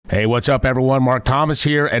Hey, what's up, everyone? Mark Thomas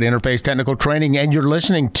here at Interface Technical Training, and you're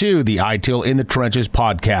listening to the ITIL in the Trenches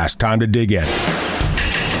podcast. Time to dig in.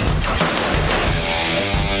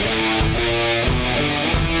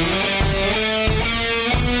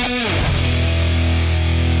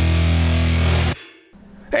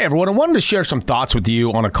 Hey everyone, I wanted to share some thoughts with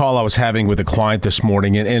you on a call I was having with a client this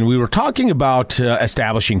morning, and we were talking about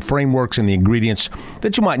establishing frameworks and the ingredients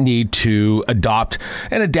that you might need to adopt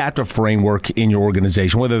an adaptive framework in your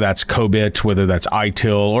organization, whether that's COBIT, whether that's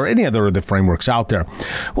ITIL, or any other of the frameworks out there.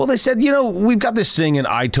 Well, they said, we've got this thing in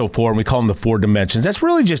ITIL 4, and we call them the 4 dimensions. That's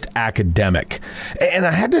really just academic. And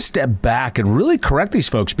I had to step back and really correct these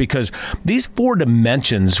folks because these 4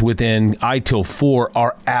 dimensions within ITIL 4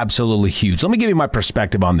 are absolutely huge. Let me give you my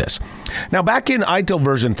perspective on this. Now, back in ITIL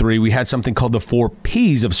version 3, we had something called the 4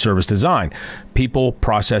 P's of service design: people,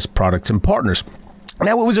 process, products, and partners.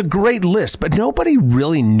 Now, it was a great list, but nobody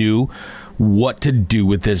really knew what to do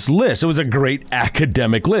with this list. It was a great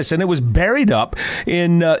academic list, and it was buried up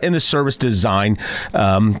in the service design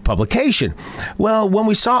publication. Well, when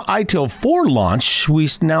we saw ITIL 4 launch, we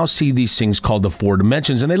now see these things called the 4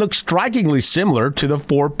 dimensions, and they look strikingly similar to the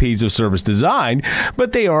 4 P's of service design,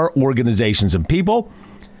 but they are organizations and people,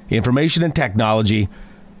 information and technology,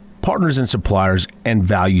 partners and suppliers, and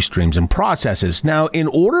value streams and processes. Now, in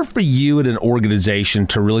order for you at an organization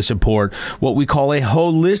to really support what we call a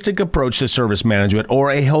holistic approach to service management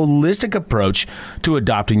or a holistic approach to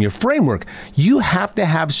adopting your framework, you have to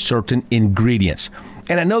have certain ingredients.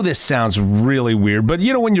 And I know this sounds really weird, but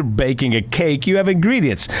when you're baking a cake, you have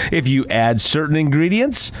ingredients. If you add certain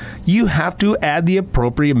ingredients, you have to add the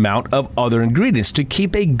appropriate amount of other ingredients to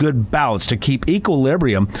keep a good balance, to keep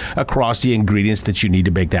equilibrium across the ingredients that you need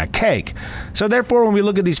to bake that cake. So therefore, when we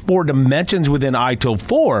look at these 4 dimensions within ITIL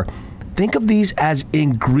 4, think of these as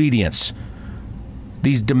ingredients.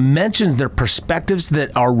 These dimensions, they're perspectives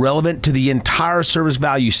that are relevant to the entire service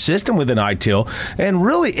value system within ITIL, and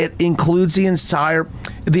really it includes the entire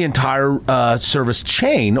service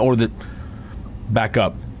chain, and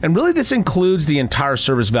really this includes the entire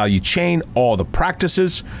service value chain, all the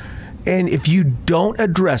practices. And if you don't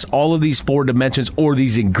address all of these 4 dimensions or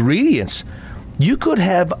these ingredients, you could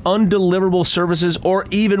have undeliverable services, or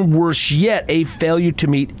even worse yet, a failure to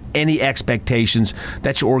meet any expectations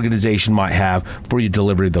that your organization might have for your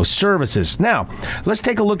delivery of those services. Now, let's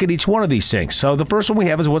take a look at each one of these things. So the first one we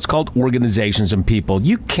have is what's called organizations and people.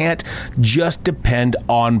 You can't just depend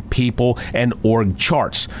on people and org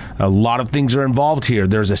charts. A lot of things are involved here.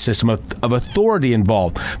 There's a system of authority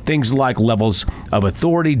involved. Things like levels of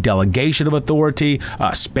authority, delegation of authority,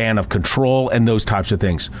 span of control, and those types of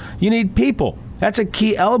things. You need people. That's a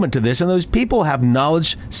key element to this, and those people have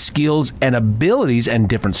knowledge, skills, and abilities and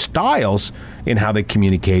different styles in how they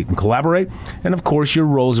communicate and collaborate, and of course your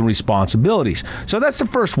roles and responsibilities. So that's the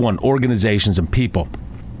first one, organizations and people.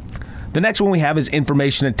 The next one we have is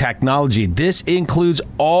information and technology. This includes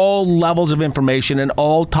all levels of information and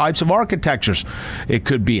all types of architectures. It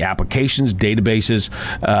could be applications, databases,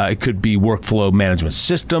 it could be workflow management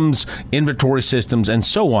systems, inventory systems, and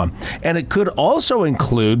so on. And it could also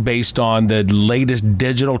include, based on the latest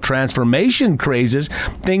digital transformation crazes,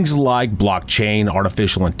 things like blockchain,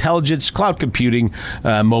 artificial intelligence, cloud computing,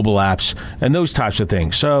 mobile apps, and those types of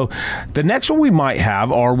things. So the next one we might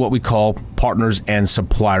have are what we call partners and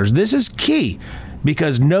suppliers. This is key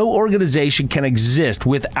because no organization can exist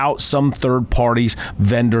without some third parties,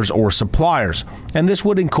 vendors, or suppliers. And this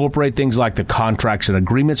would incorporate things like the contracts and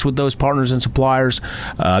agreements with those partners and suppliers,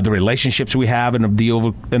 the relationships we have, and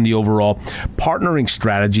the overall partnering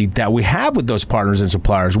strategy that we have with those partners and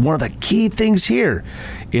suppliers. One of the key things here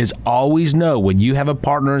is always know, when you have a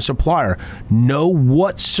partner and supplier, know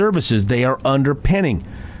what services they are underpinning,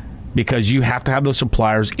 because you have to have those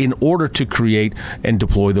suppliers in order to create and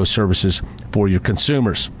deploy those services for your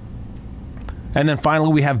consumers. And then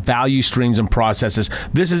finally, we have value streams and processes.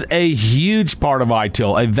 This is a huge part of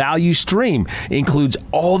ITIL. A value stream includes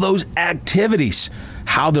all those activities,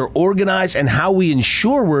 how they're organized, and how we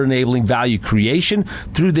ensure we're enabling value creation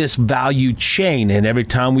through this value chain. And every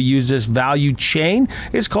time we use this value chain,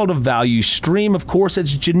 it's called a value stream. Of course,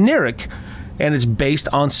 it's generic, and it's based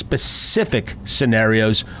on specific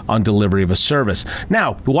scenarios on delivery of a service.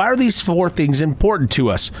 Now, why are these 4 things important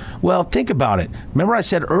to us? Well, think about it. Remember I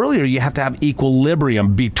said earlier you have to have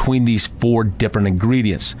equilibrium between these 4 different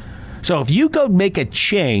ingredients. So if you go make a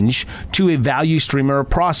change to a value stream or a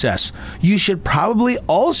process, you should probably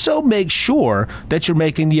also make sure that you're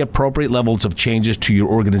making the appropriate levels of changes to your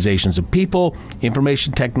organizations of people,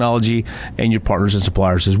 information technology, and your partners and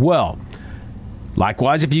suppliers as well.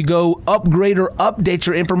 Likewise, if you go upgrade or update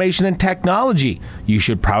your information and technology, you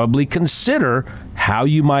should probably consider how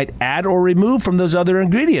you might add or remove from those other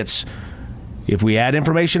ingredients. If we add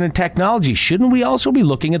information and technology, shouldn't we also be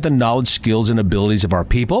looking at the knowledge, skills, and abilities of our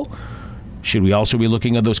people? Should we also be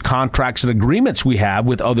looking at those contracts and agreements we have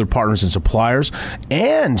with other partners and suppliers?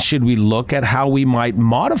 And should we look at how we might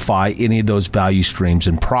modify any of those value streams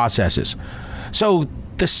and processes? So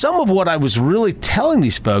the sum of what I was really telling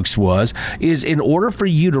these folks is in order for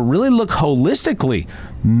you to really look holistically,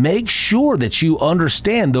 make sure that you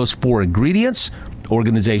understand those 4 ingredients: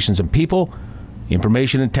 organizations and people,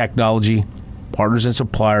 information and technology, partners and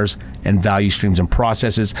suppliers, and value streams and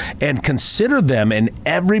processes, and consider them in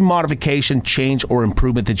every modification, change, or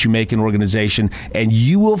improvement that you make in an organization, and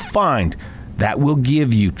you will find that will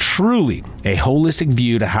give you truly a holistic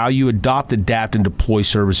view to how you adopt, adapt, and deploy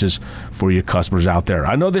services for your customers out there.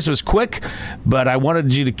 I know this was quick, but I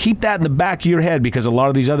wanted you to keep that in the back of your head because a lot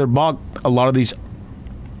of these other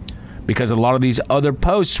other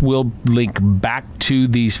posts will link back to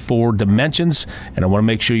these 4 dimensions, and I want to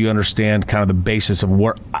make sure you understand kind of the basis of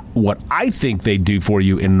what I think they do for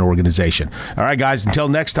you in an organization. All right, guys, until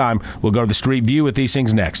next time, we'll go to the street view with these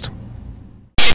things next.